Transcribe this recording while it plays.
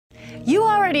You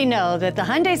already know that the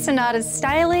Hyundai Sonata's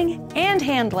styling and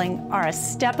handling are a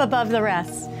step above the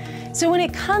rest. So when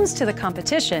it comes to the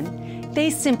competition, they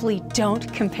simply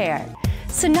don't compare.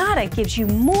 Sonata gives you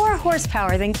more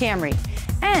horsepower than Camry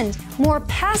and more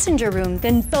passenger room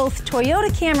than both Toyota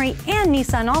Camry and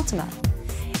Nissan Altima.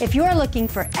 If you're looking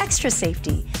for extra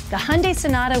safety, the Hyundai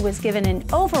Sonata was given an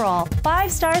overall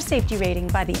 5-star safety rating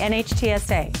by the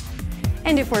NHTSA.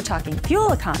 And if we're talking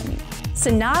fuel economy,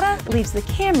 Sonata leaves the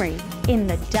Camry in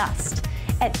the dust.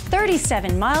 At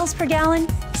 37 miles per gallon,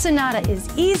 Sonata is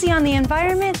easy on the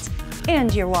environment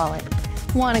and your wallet.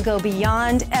 Want to go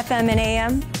beyond FM and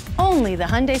AM? Only the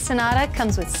Hyundai Sonata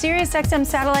comes with Sirius XM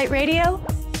satellite radio,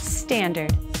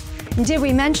 standard. And did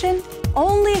we mention?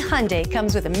 Only Hyundai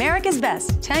comes with America's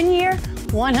best 10-year,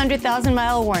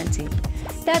 100,000-mile warranty.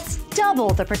 That's double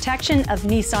the protection of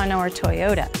Nissan or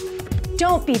Toyota.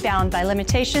 Don't be bound by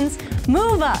limitations.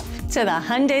 Move up to the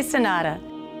Hyundai Sonata.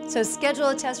 So schedule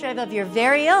a test drive of your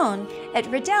very own at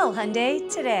Ruddell Hyundai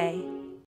today.